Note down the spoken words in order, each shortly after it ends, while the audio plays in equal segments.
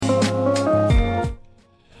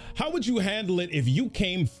How would you handle it if you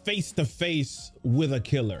came face to face with a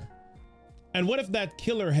killer? And what if that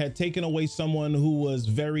killer had taken away someone who was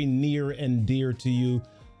very near and dear to you?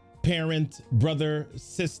 Parent, brother,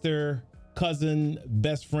 sister, cousin,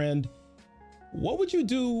 best friend. What would you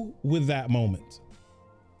do with that moment?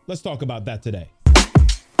 Let's talk about that today.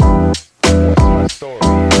 My story.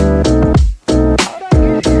 How'd I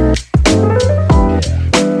get here?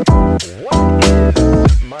 Yeah. What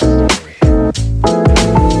is my story?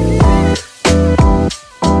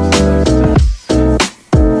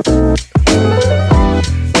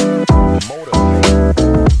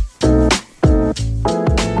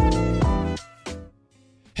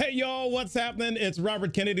 Hey y'all, what's happening? It's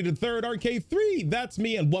Robert Kennedy III, RK3. That's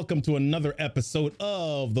me, and welcome to another episode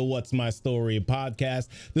of the What's My Story podcast,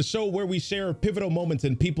 the show where we share pivotal moments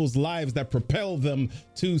in people's lives that propel them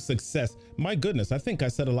to success. My goodness, I think I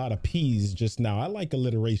said a lot of P's just now. I like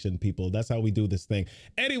alliteration, people. That's how we do this thing.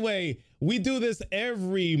 Anyway, we do this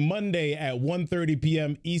every Monday at 1:30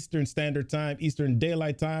 p.m. Eastern Standard Time, Eastern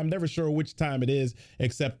Daylight Time. Never sure which time it is,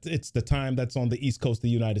 except it's the time that's on the East Coast of the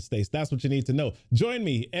United States. That's what you need to know. Join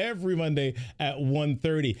me every Monday at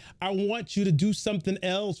 1:30. I want you to do something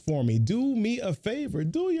else for me. Do me a favor.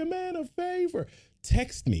 Do your man a favor.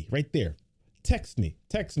 Text me right there. Text me.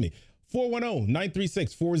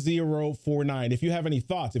 410-936-4049. If you have any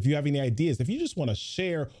thoughts, if you have any ideas, if you just want to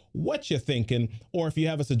share what you're thinking, or if you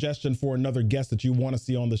have a suggestion for another guest that you want to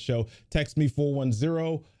see on the show, text me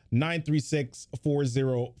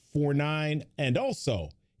 410-936-4049. And also,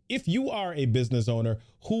 if you are a business owner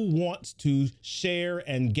who wants to share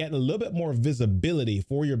and get a little bit more visibility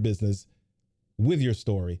for your business with your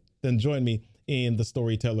story, then join me in the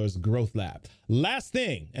Storytellers Growth Lab. Last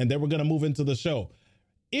thing, and then we're going to move into the show.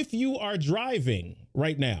 If you are driving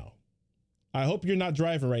right now, I hope you're not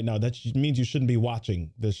driving right now. That means you shouldn't be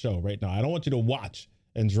watching this show right now. I don't want you to watch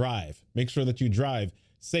and drive. Make sure that you drive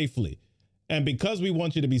safely. And because we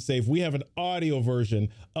want you to be safe, we have an audio version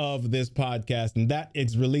of this podcast, and that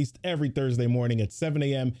is released every Thursday morning at 7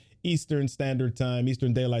 a.m. Eastern Standard Time,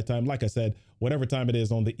 Eastern Daylight Time. Like I said, whatever time it is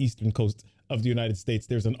on the Eastern Coast of the United States,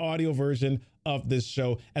 there's an audio version of this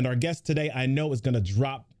show. And our guest today, I know, is going to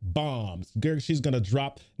drop bombs. She's going to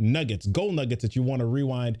drop nuggets, gold nuggets that you want to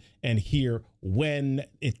rewind and hear when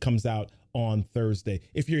it comes out on Thursday.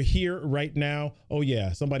 If you're here right now, oh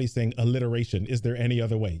yeah, somebody's saying alliteration. Is there any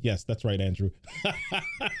other way? Yes, that's right, Andrew.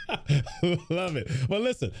 Love it. Well,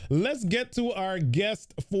 listen, let's get to our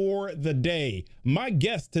guest for the day. My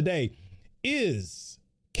guest today is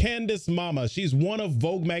Candace Mama. She's one of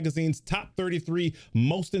Vogue magazine's top 33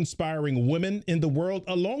 most inspiring women in the world,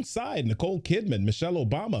 alongside Nicole Kidman, Michelle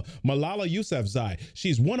Obama, Malala Yousafzai.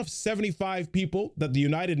 She's one of 75 people that the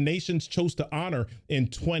United Nations chose to honor in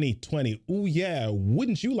 2020. Ooh, yeah.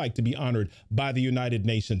 Wouldn't you like to be honored by the United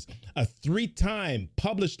Nations? A 3-time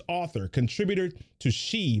published author, contributor to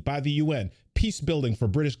She by the UN, Peace Building for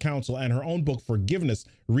British Council, and her own book, Forgiveness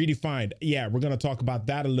Redefined. Yeah, we're going to talk about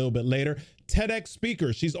that a little bit later. TEDx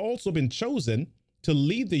speaker. She's also been chosen to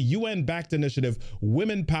lead the UN-backed initiative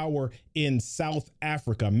Women Power in South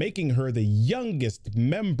Africa, making her the youngest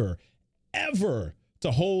member ever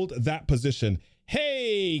to hold that position.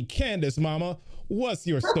 Hey, Candace Mama, what's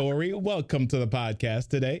your story? Welcome to the podcast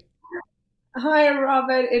today. Hi,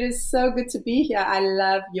 Robert. It is so good to be here. I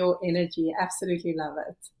love your energy. Absolutely love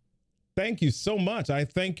it. Thank you so much. I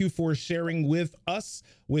thank you for sharing with us,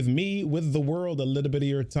 with me, with the world, a little bit of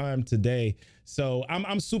your time today. So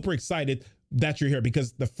I'm super excited that you're here,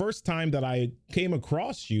 because the first time that I came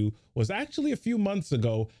across you was actually a few months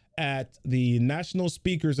ago at the National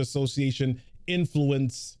Speakers Association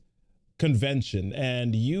Influence Convention.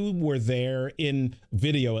 And you were there in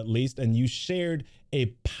video, at least, and you shared a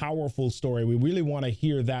powerful story. We really want to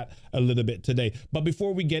hear that a little bit today. But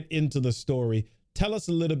before we get into the story, tell us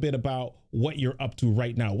a little bit about what you're up to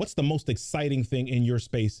right now. What's the most exciting thing in your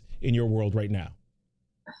space, in your world right now?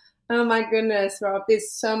 Oh my goodness, Rob.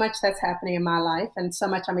 There's so much that's happening in my life and so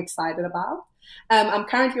much I'm excited about. I'm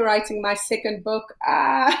currently writing my second book.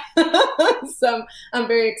 So I'm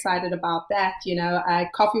very excited about that. You know,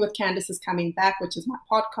 Coffee with Candace is coming back, which is my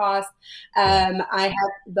podcast. I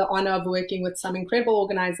have the honor of working with some incredible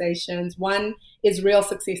organizations. One is Real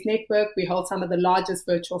Success Network. We hold some of the largest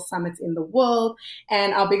virtual summits in the world.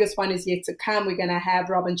 And our biggest one is yet to come. We're going to have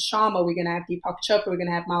Robin Sharma. We're going to have Deepak Chopra. We're going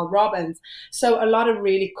to have Mel Robbins. So a lot of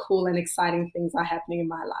really cool and exciting things are happening in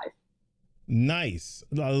my life. Nice.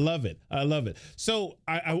 I love it. I love it. So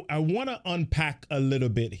I want to unpack a little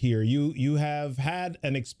bit here. You have had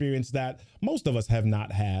an experience that most of us have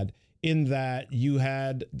not had, in that you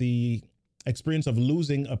had the experience of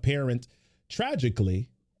losing a parent tragically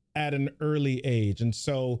at an early age. And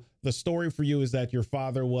so the story for you is that your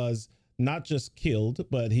father was not just killed,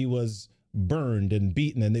 but he was burned and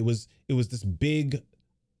beaten. And it was this big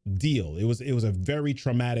deal. It was a very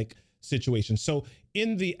traumatic situation. So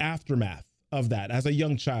in the aftermath of that, as a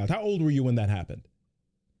young child, how old were you when that happened?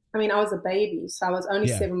 I mean, I was a baby, so I was only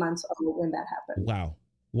Yeah. 7 months old when that happened. Wow.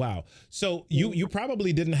 Wow. So you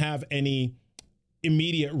probably didn't have any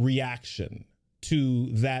immediate reaction to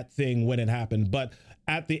that thing when it happened, but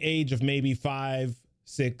at the age of maybe 5,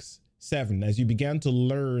 6, 7, as you began to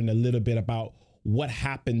learn a little bit about what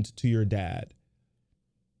happened to your dad,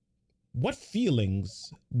 what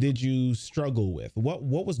feelings did you struggle with?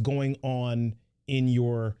 What was going on in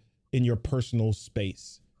your personal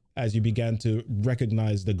space as you began to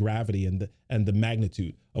recognize the gravity and the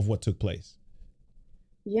magnitude of what took place?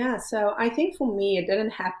 Yeah, so I think for me, it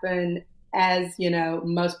didn't happen as,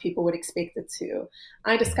 most people would expect it to.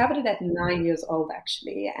 I discovered it at 9 years old,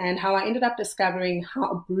 actually. And how I ended up discovering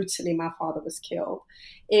how brutally my father was killed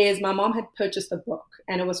is my mom had purchased a book,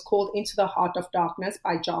 and it was called Into the Heart of Darkness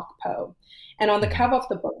by Jack Poe. And on the cover of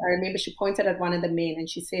the book, I remember she pointed at one of the men and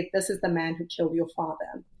she said, "This is the man who killed your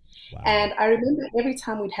father." Wow. And I remember every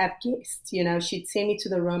time we'd have guests, she'd send me to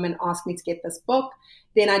the room and ask me to get this book.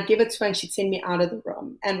 Then I'd give it to her and she'd send me out of the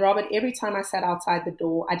room. And Robert, every time I sat outside the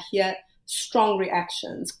door, I'd hear strong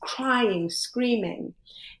reactions, crying, screaming.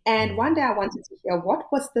 And one day I wanted to hear, what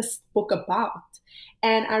was this book about?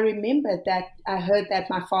 And I remembered that I heard that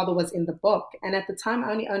my father was in the book. And at the time,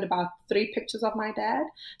 I only owned about 3 pictures of my dad.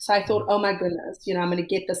 So I thought, oh my goodness, I'm going to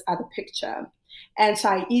get this other picture. And so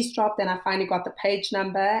I eavesdropped and I finally got the page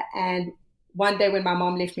number. And one day when my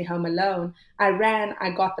mom left me home alone, I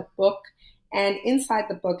got the book. And inside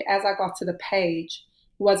the book, as I got to the page,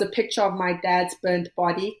 was a picture of my dad's burnt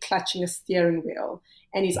body clutching a steering wheel,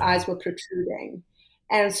 and his eyes were protruding.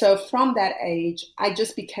 And so from that age, I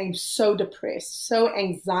just became so depressed, so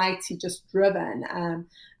anxiety just driven.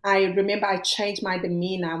 I remember I changed my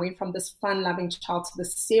demeanor. I went from this fun-loving child to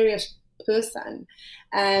this serious person.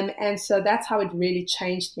 And so that's how it really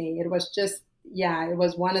changed me. It was just, it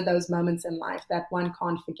was one of those moments in life that one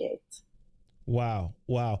can't forget. Wow.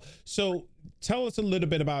 Wow. So tell us a little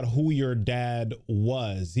bit about who your dad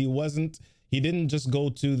was. He didn't just go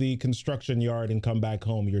to the construction yard and come back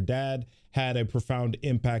home. Your dad had a profound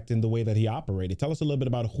impact in the way that he operated. Tell us a little bit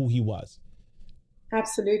about who he was.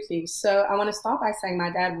 Absolutely. So I want to start by saying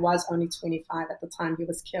my dad was only 25 at the time he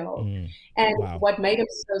was killed. And Wow. what made him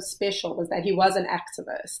so special was that he was an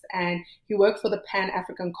activist and he worked for the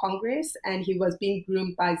Pan-African Congress, and he was being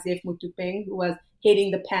groomed by Zef Mutupeng, who was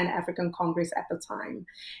heading the Pan-African Congress at the time.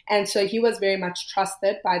 And so he was very much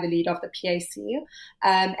trusted by the leader of the PAC.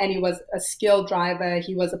 And he was a skilled driver.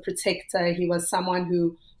 He was a protector. He was someone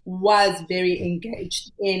who was very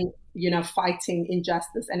engaged in, fighting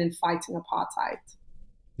injustice and in fighting apartheid.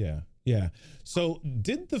 Yeah. Yeah. So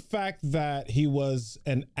did the fact that he was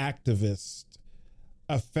an activist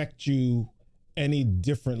affect you any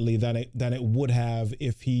differently than it would have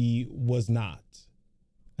if he was not?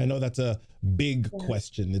 I know that's a big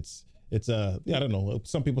question. It's I don't know.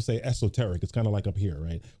 Some people say esoteric. It's kind of like up here,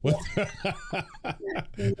 right? No,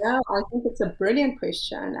 I think it's a brilliant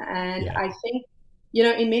question. And I think,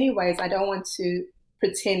 in many ways, I don't want to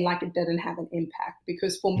pretend like it didn't have an impact,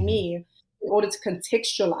 because for me, in order to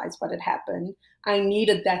contextualize what had happened, I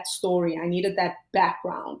needed that story. I needed that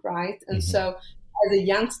background, right? And so as a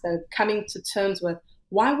youngster, coming to terms with,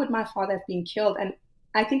 why would my father have been killed? And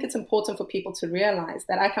I think it's important for people to realize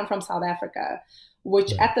that I come from South Africa,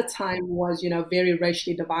 which at the time was, very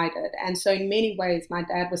racially divided. And so in many ways, my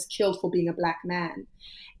dad was killed for being a Black man.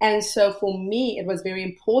 And so for me, it was very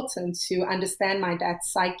important to understand my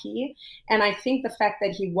dad's psyche. And I think the fact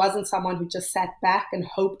that he wasn't someone who just sat back and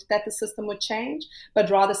hoped that the system would change, but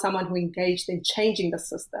rather someone who engaged in changing the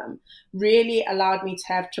system, really allowed me to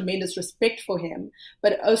have tremendous respect for him,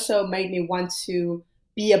 but also made me want to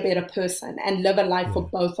be a better person and live a life for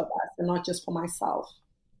both of us and not just for myself.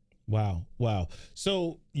 Wow. Wow.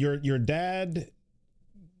 So your dad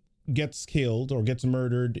gets killed or gets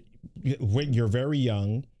murdered when you're very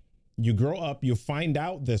young. You grow up, you find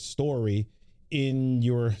out this story in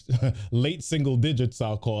your late single digits,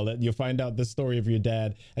 I'll call it. You find out the story of your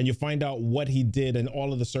dad, and you find out what he did and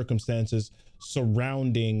all of the circumstances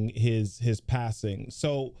surrounding his passing.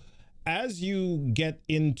 So as you get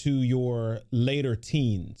into your later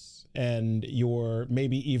teens and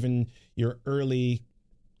maybe even your early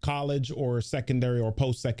college or secondary or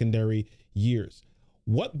post-secondary years,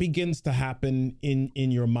 what begins to happen in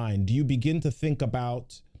your mind? Do you begin to think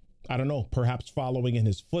about, I don't know, perhaps following in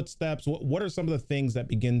his footsteps? What are some of the things that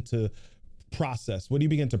begin to process? What do you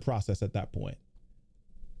begin to process at that point?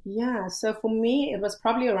 Yeah, so for me, it was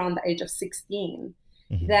probably around the age of 16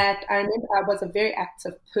 Hmm. that I remember I was a very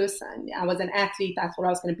active person. I was an athlete. I thought I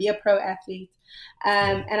was going to be a pro athlete.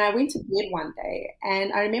 Yeah. And I went to bed one day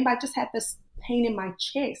and I remember I just had this pain in my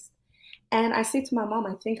chest. And I said to my mom,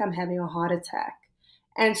 I think I'm having a heart attack.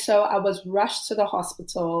 And so I was rushed to the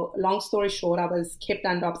hospital. Long story short, I was kept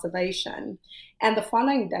under observation. And the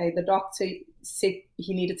following day, the doctor said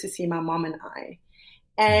he needed to see my mom and I.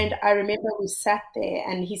 And Hmm. I remember we sat there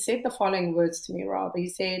and he said the following words to me, Rob. He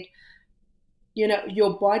said, you know,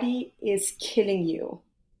 your body is killing you.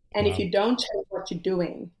 And if Wow. you don't change what you're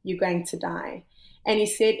doing, you're going to die. And he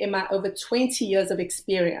said, in my over 20 years of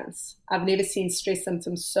experience, I've never seen stress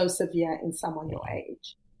symptoms so severe in someone your Wow.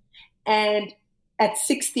 age. And at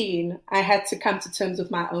 16, I had to come to terms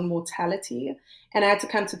with my own mortality and I had to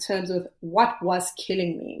come to terms with what was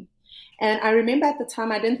killing me. And I remember at the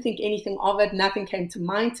time, I didn't think anything of it. Nothing came to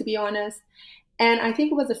mind, to be honest. And I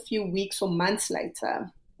think it was a few weeks or months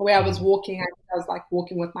later where I was Hmm. walking, I was like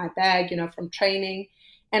walking with my bag, you know, from training.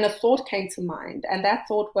 And a thought came to mind. And that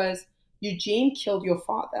thought was, Eugene killed your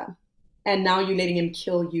father. And now you're letting him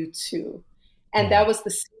kill you too. And that Wow. was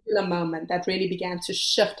the singular moment that really began to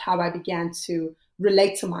shift how I began to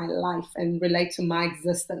relate to my life and relate to my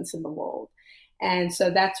existence in the world. And so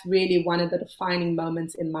that's really one of the defining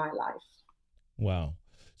moments in my life. Wow.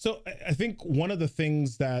 So I think one of the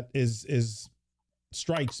things that is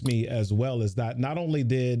strikes me as well is that not only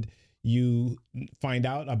did you find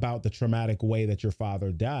out about the traumatic way that your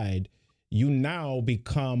father died, you now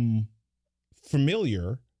become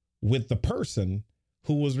familiar with the person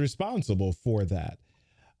who was responsible for that.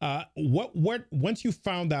 What once you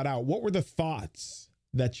found that out, what were the thoughts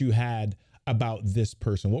that you had about this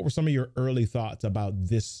person? What were some of your early thoughts about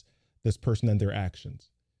this person and their actions?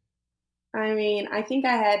 I mean, I think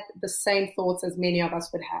I had the same thoughts as many of us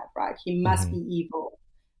would have, right? He must be Hmm. evil.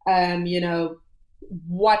 You know,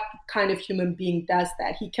 what kind of human being does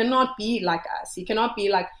that? He cannot be like us. He cannot be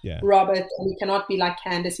like Yeah. Robert, and he cannot be like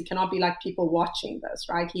Candace. He cannot be like people watching this,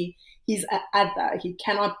 right? He's a other. He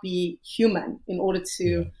cannot be human in order to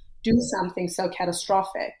Yeah. do something so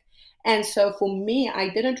catastrophic. And so for me, I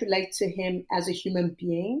didn't relate to him as a human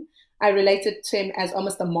being. I related to him as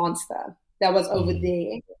almost a monster that was over Hmm.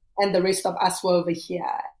 there and the rest of us were over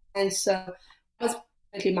here. And so that was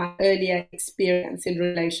definitely my earlier experience in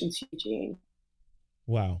relation to Eugene.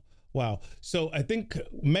 Wow. Wow. So I think,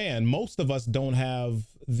 man, most of us don't have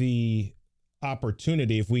the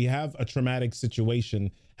opportunity. If we have a traumatic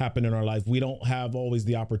situation happen in our life, we don't have always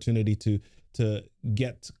the opportunity to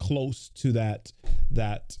get close to that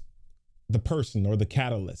the person or the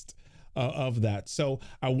catalyst of that. So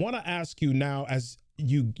I want to ask you now, as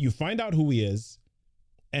you find out who he is,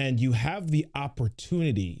 and you have the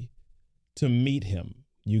opportunity to meet him.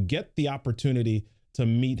 You get the opportunity to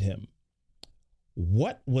meet him.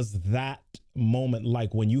 What was that moment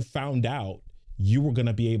like when you found out you were going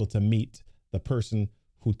to be able to meet the person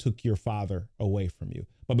who took your father away from you?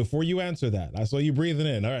 But before you answer that, I saw you breathing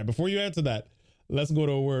in. All right, before you answer that, let's go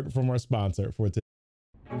to a word from our sponsor for today.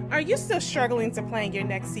 Are you still struggling to plan your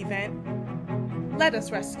next event? Let us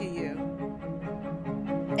rescue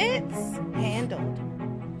you. It's handled.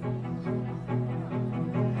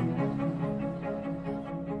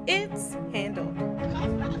 It's handled.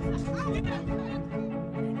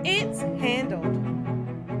 It's handled.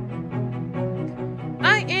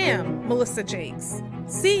 I am Melissa Jakes,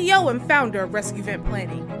 CEO and founder of Rescue Event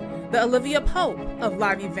Planning, the Olivia Pope of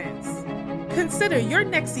live events. Consider your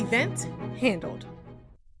next event handled.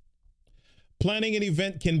 Planning an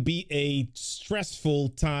event can be a stressful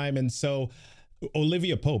time. And so,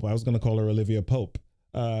 Olivia Pope, I was going to call her Olivia Pope.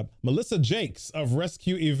 Melissa Jakes of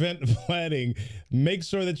Rescue Event Planning. Make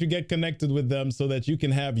sure that you get connected with them so that you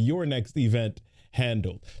can have your next event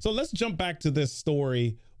handled. So let's jump back to this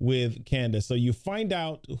story with Candace. So you find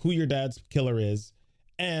out who your dad's killer is,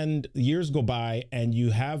 and years go by, and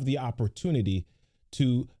you have the opportunity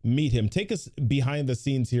to meet him. Take us behind the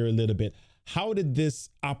scenes here a little bit. How did this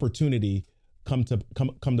opportunity come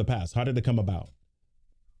to pass? How did it come about?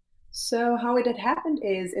 So how it had happened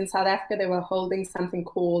is in South Africa they were holding something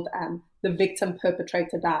called the victim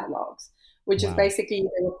perpetrator dialogues, which is Wow. basically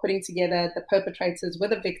they were putting together the perpetrators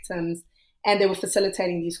with the victims and they were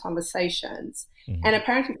facilitating these conversations. And Hmm.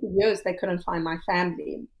 apparently for years they couldn't find my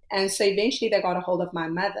family. And so eventually they got a hold of my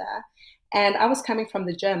mother. And I was coming from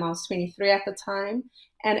the gym. I was 23 at the time.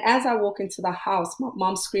 And as I walk into the house, my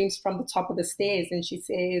mom screams from the top of the stairs and she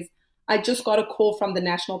says, I just got a call from the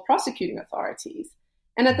National Prosecuting Authorities.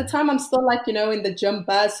 And at the Hmm. time, I'm still like, you know, in the gym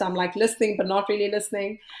bus. So I'm like listening, but not really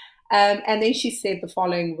listening. And then she said the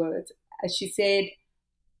following words. She said,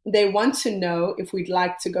 they want to know if we'd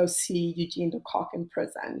like to go see Eugene de Kock in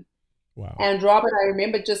prison. Wow. And Robert, I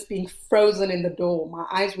remember just being frozen in the door. My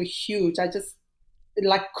eyes were huge. I just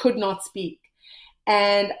like could not speak.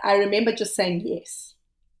 And I remember just saying yes.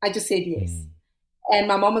 I just said yes. And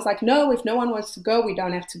my mom was like, no, if no one wants to go, we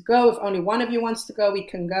don't have to go. If only one of you wants to go, we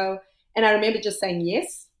can go. And I remember just saying,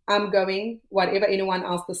 yes, I'm going. Whatever anyone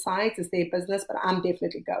else decides is their business, but I'm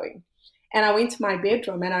definitely going. And I went to my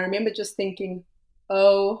bedroom and I remember just thinking,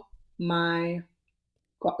 oh my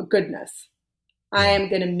goodness, I am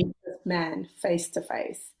going to meet this man face to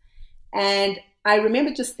face. And I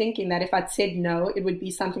remember just thinking that if I'd said no, it would be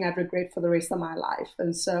something I'd regret for the rest of my life.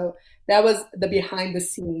 And so that was the behind the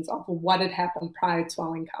scenes of what had happened prior to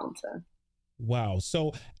our encounter. Wow.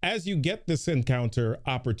 So as you get this encounter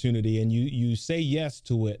opportunity and you say yes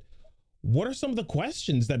to it, what are some of the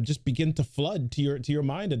questions that just begin to flood to your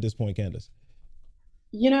mind at this point, Candace?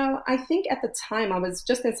 I think at the time I was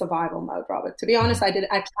just in survival mode, Robert. To be honest, I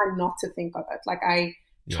tried not to think of it. Like I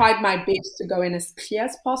tried my best to go in as clear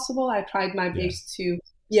as possible. I tried my best to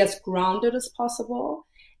be as grounded as possible.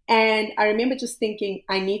 And I remember just thinking,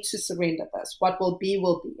 I need to surrender this. What will be,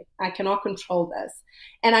 will be. I cannot control this.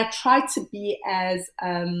 And I tried to be as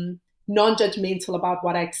non-judgmental about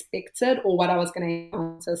what I expected or what I was going to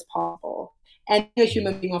encounter as possible. And being a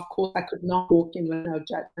human being, of course, I could not walk in with no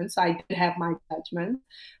judgment. So I did have my judgment.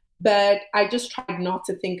 But I just tried not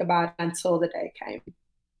to think about it until the day came.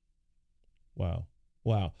 Wow.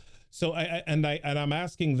 So I'm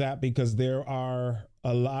asking that because there are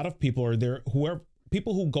a lot of people,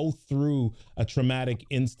 people who go through a traumatic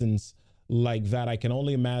instance like that. I can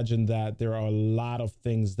only imagine that there are a lot of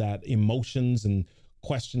things, that emotions and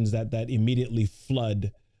questions that immediately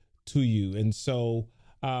flood to you. And so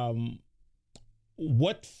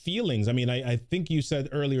what feelings? I mean, I think you said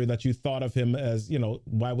earlier that you thought of him as,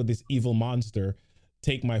 why would this evil monster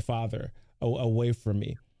take my father away from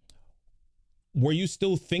me? Were you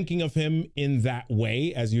still thinking of him in that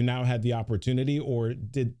way as you now had the opportunity, or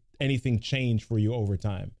did anything change for you over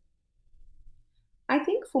time? I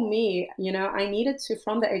think for me, I needed to,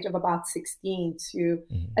 from the age of about 16, to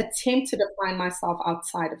attempt to define myself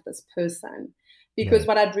outside of this person. Because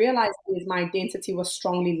what I'd realized is my identity was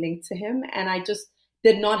strongly linked to him. And I just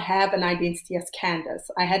did not have an identity as Candace.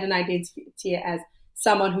 I had an identity as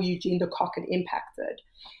someone who Eugene de Kock had impacted.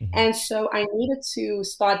 And so I needed to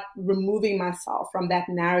start removing myself from that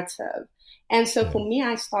narrative. And so for me,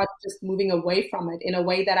 I started just moving away from it in a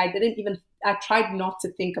way that I tried not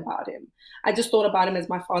to think about him. I just thought about him as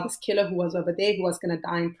my father's killer who was over there, who was going to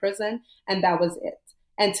die in prison. And that was it.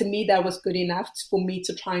 And to me, that was good enough for me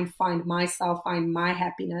to try and find myself, find my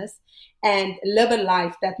happiness, and live a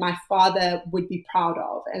life that my father would be proud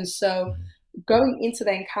of. And so going into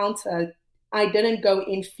the encounter, I didn't go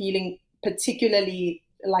in feeling particularly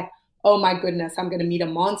like, oh my goodness, I'm going to meet a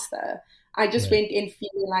monster. I just went in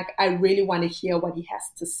feeling like I really want to hear what he has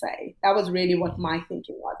to say. That was really what my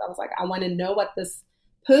thinking was. I was like, I want to know what this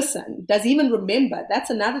person does even remember.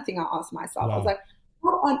 That's another thing I asked myself. I was like, how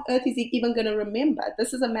on earth is he even going to remember?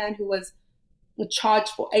 This is a man who was charged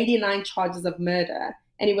for 89 charges of murder,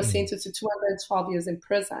 and he was sentenced to 212 years in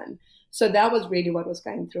prison. So that was really what was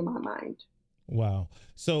going through my mind. Wow.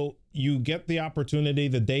 So you get the opportunity,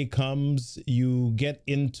 the day comes, you get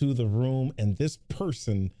into the room, and this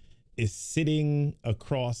person is sitting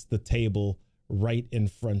across the table right in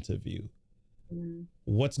front of you.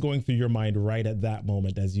 What's going through your mind right at that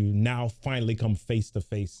moment as you now finally come face to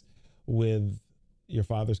face with your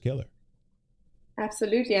father's killer?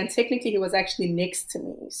 Absolutely. And technically he was actually next to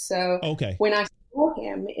me. So when I saw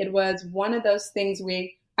him, it was one of those things where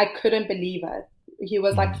I couldn't believe it. He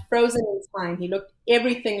was like frozen in time. He looked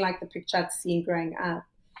everything like the picture I'd seen growing up.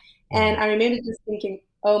 And I remember just thinking,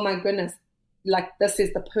 oh my goodness, like this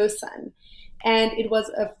is the person. And it was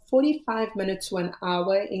a 45 minute to an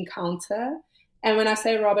hour encounter. And when I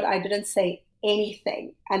say, Robert, I didn't say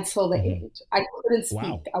anything until the end. I couldn't speak.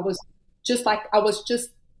 Wow. I was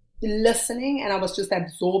just listening and I was just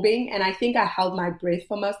absorbing. And I think I held my breath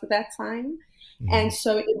for most of that time. And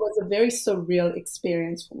so it was a very surreal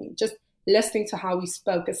experience for me, just listening to how he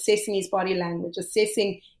spoke, assessing his body language,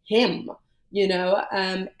 assessing him,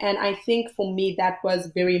 and I think for me that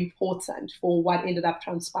was very important for what ended up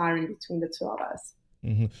transpiring between the two of us.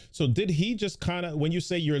 So did he just kind of, when you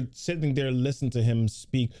say you're sitting there listening to him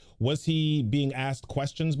speak, was he being asked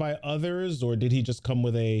questions by others, or did he just come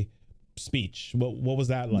with a speech? What was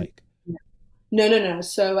that like? No.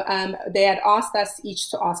 So they had asked us each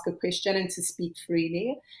to ask a question and to speak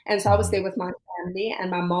freely. And so I was there with my family and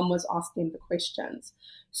my mom was asking the questions.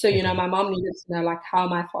 So, Okay. my mom needed to know like how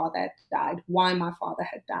my father had died, why my father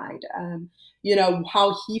had died,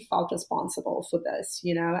 how he felt responsible for this,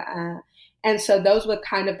 and so those were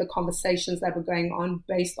kind of the conversations that were going on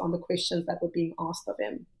based on the questions that were being asked of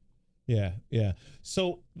him. Yeah, yeah.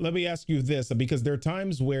 So let me ask you this, because there are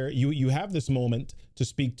times where you have this moment to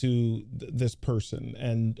speak to this person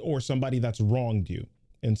and or somebody that's wronged you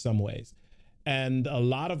in some ways. And a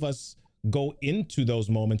lot of us go into those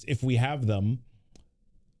moments, if we have them,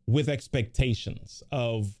 with expectations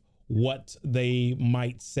of what they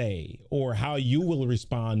might say or how you will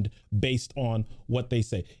respond based on what they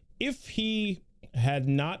say. If he had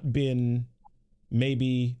not been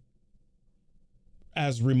maybe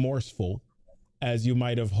as remorseful as you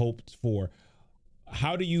might have hoped for,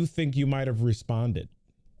 how do you think you might have responded?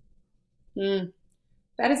 Mm,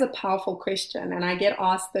 that is a powerful question, and I get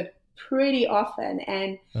asked it pretty often.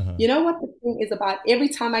 And Uh-huh. you know what the thing is about every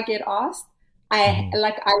time I get asked, Hmm.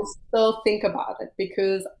 I still think about it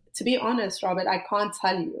because, to be honest, Robert, I can't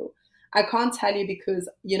tell you. I can't tell you because,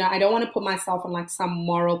 I don't want to put myself on like some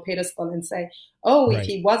moral pedestal and say, oh, if Right.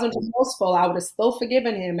 he wasn't remorseful, I would have still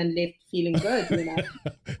forgiven him and left feeling good.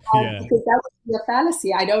 Yeah. Because that would be a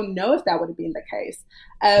fallacy. I don't know if that would have been the case.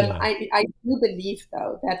 Yeah. I do believe,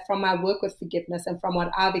 though, that from my work with forgiveness and from what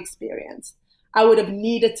I've experienced, I would have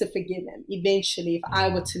needed to forgive him eventually if I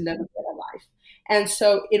were to live a better life. And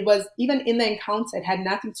so it was, even in the encounter, it had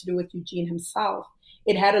nothing to do with Eugene himself.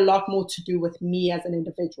 It had a lot more to do with me as an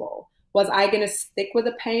individual. Was I going to stick with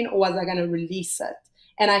the pain or was I going to release it?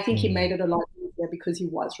 And I think he made Mm. it a lot easier because he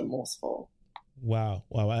was remorseful. Wow.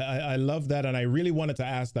 Wow. I love that. And I really wanted to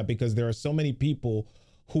ask that because there are so many people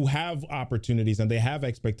who have opportunities and they have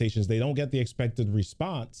expectations. They don't get the expected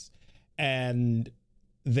response and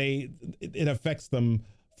it affects them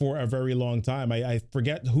for a very long time. I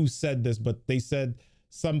forget who said this, but they said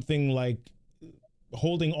something like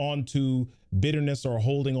holding on to bitterness or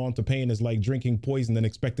holding on to pain is like drinking poison and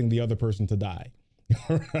expecting the other person to die.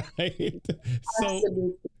 Right. So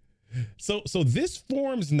Absolutely. so this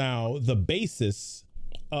forms now the basis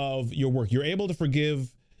of your work. You're able to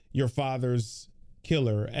forgive your father's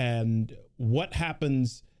killer, and what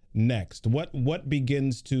happens next? What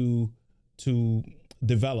begins to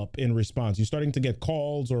develop in response? You're starting to get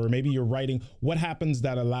calls, or maybe you're writing. What happens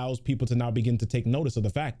that allows people to now begin to take notice of the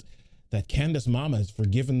fact that Candace Mama has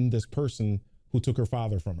forgiven this person who took her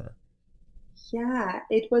father from her? Yeah,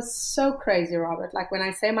 it was so crazy, Robert. Like when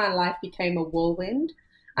I say my life became a whirlwind,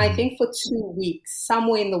 I Mhm. think for 2 weeks,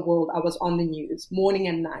 somewhere in the world, I was on the news morning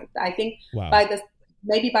and night. I think Wow. by the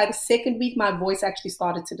maybe by the second week, my voice actually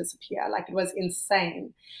started to disappear. Like it was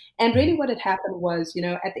insane. And really, Mhm. what had happened was,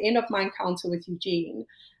 at the end of my encounter with Eugene,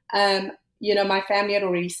 my family had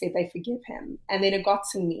already said they forgive him, and then it got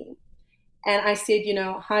to me. And I said,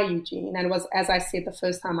 hi, Eugene. And it was, as I said, the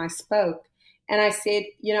first time I spoke. And I said,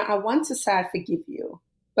 I want to say I forgive you.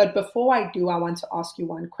 But before I do, I want to ask you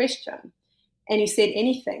one question. And he said,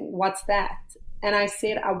 anything. What's that? And I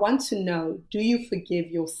said, I want to know, do you forgive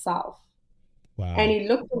yourself? And Wow. he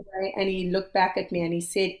looked away and he looked back at me and he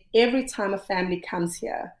said, every time a family comes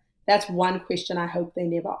here, that's one question I hope they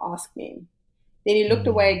never ask me. Then he looked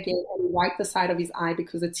away Mm. again and he wiped the side of his eye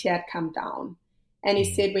because a tear had come down. And he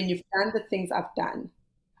Mm. said, when you've done the things I've done,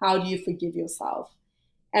 how do you forgive yourself?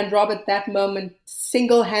 And Robert, that moment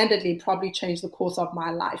single handedly probably changed the course of my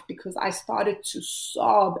life because I started to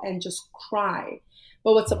sob and just cry.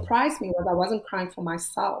 But what Mm. surprised me was I wasn't crying for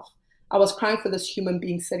myself. I was crying for this human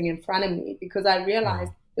being sitting in front of me because I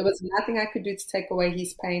realized Wow. there was nothing I could do to take away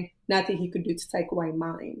his pain, nothing he could do to take away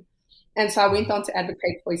mine. And so I went Mhm. on to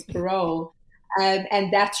advocate for his parole.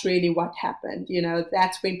 And that's really what happened.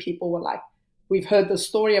 That's when people were like, we've heard the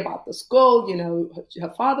story about this girl,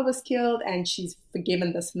 her father was killed and she's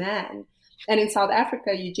forgiven this man. And in South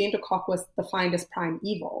Africa, Eugene de Kock was defined as prime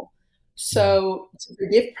evil. Yeah. So to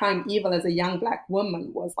forgive prime evil as a young Black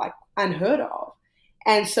woman was like unheard of.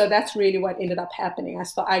 And so that's really what ended up happening.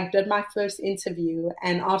 I did my first interview,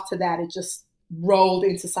 and after that, it just rolled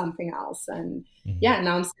into something else. And Mhm. yeah,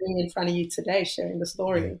 now I'm sitting in front of you today sharing the Yeah.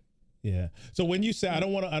 story. Yeah. So when you say I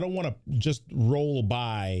don't want to just roll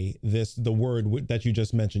by the word that you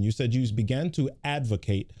just mentioned. You said you began to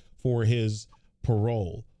advocate for his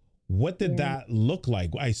parole. What did Yeah. that look like?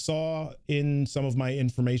 I saw in some of my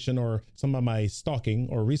information or some of my stalking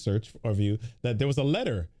or research of you that there was a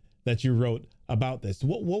letter that you wrote about this.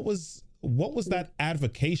 What was that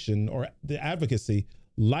advocation or the advocacy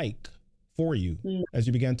like for you as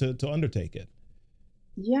you began to undertake it?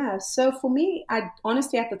 Yeah, so for me, I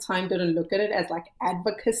honestly at the time didn't look at it as like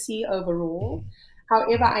advocacy overall. Mhm.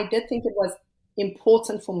 However, Mhm. I did think it was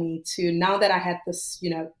important for me to, now that I had this,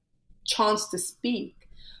 chance to speak,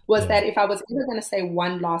 was Yeah. that if I was ever going to say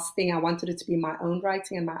one last thing, I wanted it to be my own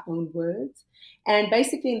writing and my own words. And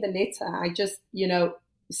basically in the letter, I just,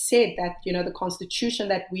 said that, the constitution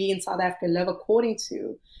that we in South Africa live according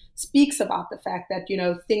to speaks about the fact that,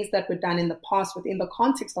 things that were done in the past within the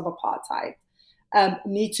context of apartheid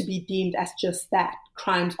need to be deemed as just that,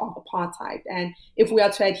 crimes of apartheid. And if we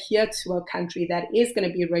are to adhere to a country that is going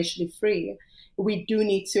to be racially free, we do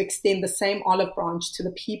need to extend the same olive branch to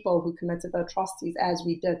the people who committed the atrocities as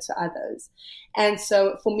we did to others. And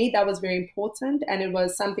so for me, that was very important. And it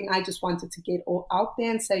was something I just wanted to get all out there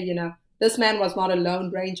and say, this man was not a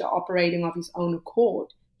lone ranger operating of his own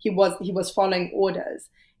accord. He was following orders.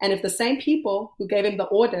 And if the same people who gave him the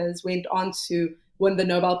orders went on to win the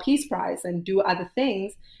Nobel Peace Prize and do other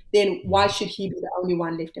things, then why should he be the only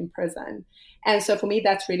one left in prison? And so for me,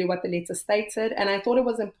 that's really what the letter stated. And I thought it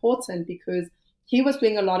was important because he was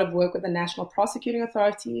doing a lot of work with the national prosecuting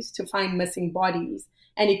authorities to find missing bodies.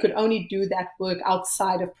 And he could only do that work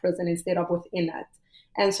outside of prison instead of within it.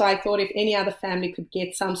 And so I thought if any other family could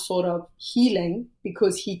get some sort of healing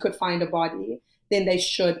because he could find a body, then they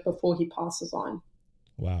should before he passes on.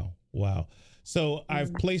 Wow. Wow. So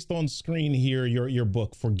I've placed on screen here your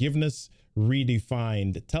book, Forgiveness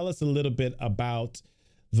Redefined. Tell us a little bit about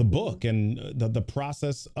the book and the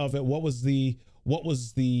process of it. What was the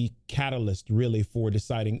catalyst really for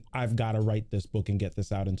deciding I've got to write this book and get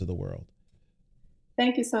this out into the world?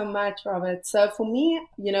 Thank you so much, Robert. So for me,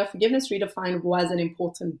 Forgiveness Redefined was an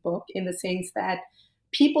important book in the sense that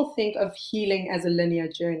people think of healing as a linear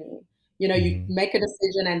journey. You make a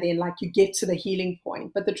decision and then you get to the healing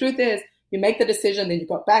point. But the truth is you make the decision, then you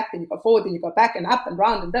go back, then you go forward, then you go back and up and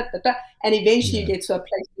round and and eventually you get to a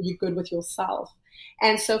place where you're good with yourself.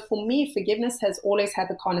 And so for me, forgiveness has always had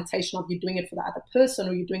the connotation of you doing it for the other person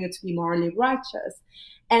or you're doing it to be morally righteous.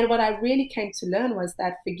 And what I really came to learn was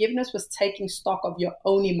that forgiveness was taking stock of your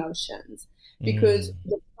own emotions. Because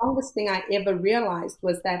the strongest thing I ever realized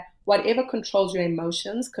was that whatever controls your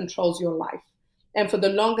emotions controls your life. And for the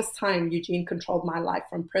longest time, Eugene controlled my life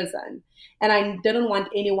from prison. And I didn't want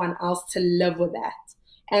anyone else to live with that.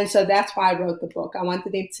 And so that's why I wrote the book. I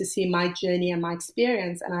wanted them to see my journey and my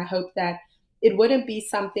experience. And I hope that it wouldn't be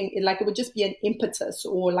something it would just be an impetus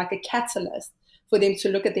or like a catalyst for them to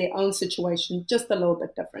look at their own situation just a little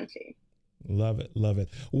bit differently. Love it. Love it.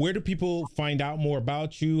 Where do people find out more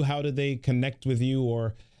about you? How do they connect with you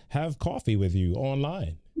or have coffee with you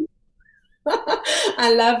online?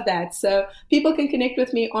 I love that. So people can connect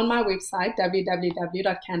with me on my website,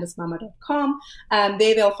 www.candicemama.com.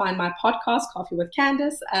 There they'll find my podcast, Coffee with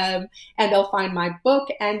Candice, and they'll find my book,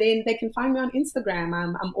 and then they can find me on Instagram.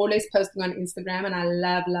 I'm always posting on Instagram, and I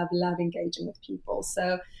love, love, love engaging with people.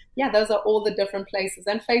 So yeah, those are all the different places,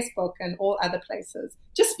 and Facebook and all other places.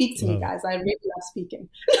 Just speak to me, guys. I really love speaking.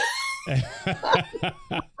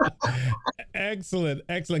 Excellent.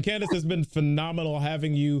 Candice, has been phenomenal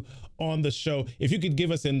having you on the show. If you could give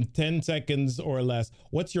us in 10 seconds or less,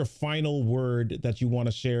 what's your final word that you want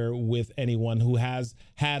to share with anyone who has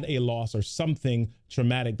had a loss or something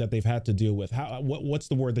traumatic that they've had to deal with? What's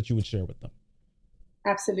the word that you would share with them?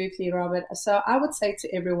 Absolutely, Robert. So I would say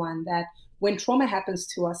to everyone that when trauma happens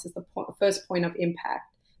to us is the first point of impact.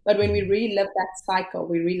 But when we relive that cycle,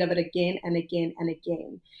 we relive it again and again and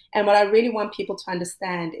again. And what I really want people to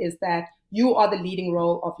understand is that you are the leading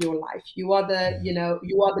role of your life. You are the,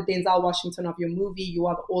 you are the Denzel Washington of your movie. You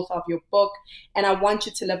are the author of your book. And I want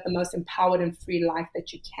you to live the most empowered and free life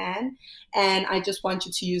that you can. And I just want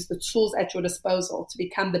you to use the tools at your disposal to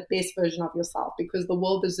become the best version of yourself, because the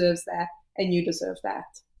world deserves that and you deserve that.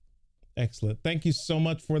 Excellent. Thank you so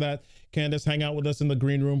much for that, Candice. Hang out with us in the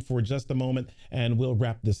green room for just a moment and we'll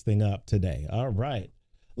wrap this thing up today. All right.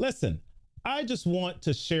 Listen, I just want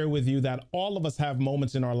to share with you that all of us have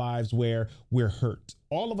moments in our lives where we're hurt.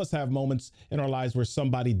 All of us have moments in our lives where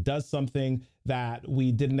somebody does something that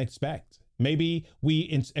we didn't expect. Maybe we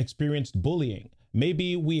experienced bullying.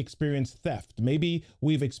 Maybe we experienced theft. Maybe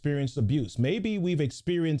we've experienced abuse. Maybe we've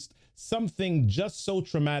experienced something just so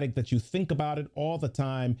traumatic that you think about it all the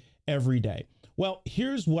time, every day. Well,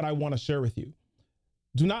 here's what I want to share with you.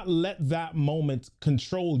 Do not let that moment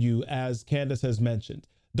control you, as Candice has mentioned.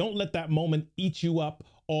 Don't let that moment eat you up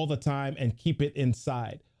all the time and keep it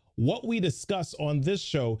inside. What we discuss on this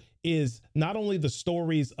show is not only the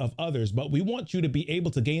stories of others, but we want you to be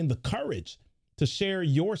able to gain the courage to share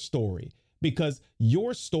your story, because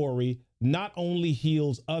your story not only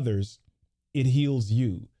heals others, it heals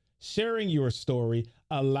you. Sharing your story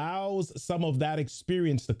allows some of that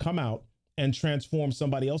experience to come out and transform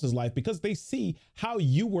somebody else's life, because they see how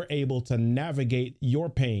you were able to navigate your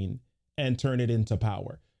pain and turn it into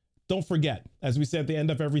power. Don't forget, as we said at the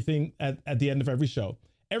end of everything, at the end of every show,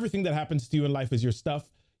 Everything that happens to you in life is your stuff.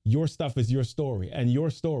 Your stuff is your story. And your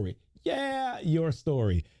story, your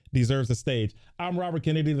story deserves a stage. I'm Robert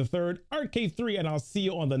Kennedy III, RK3, and I'll see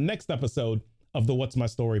you on the next episode of the What's My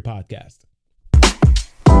Story podcast.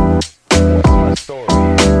 What's my story?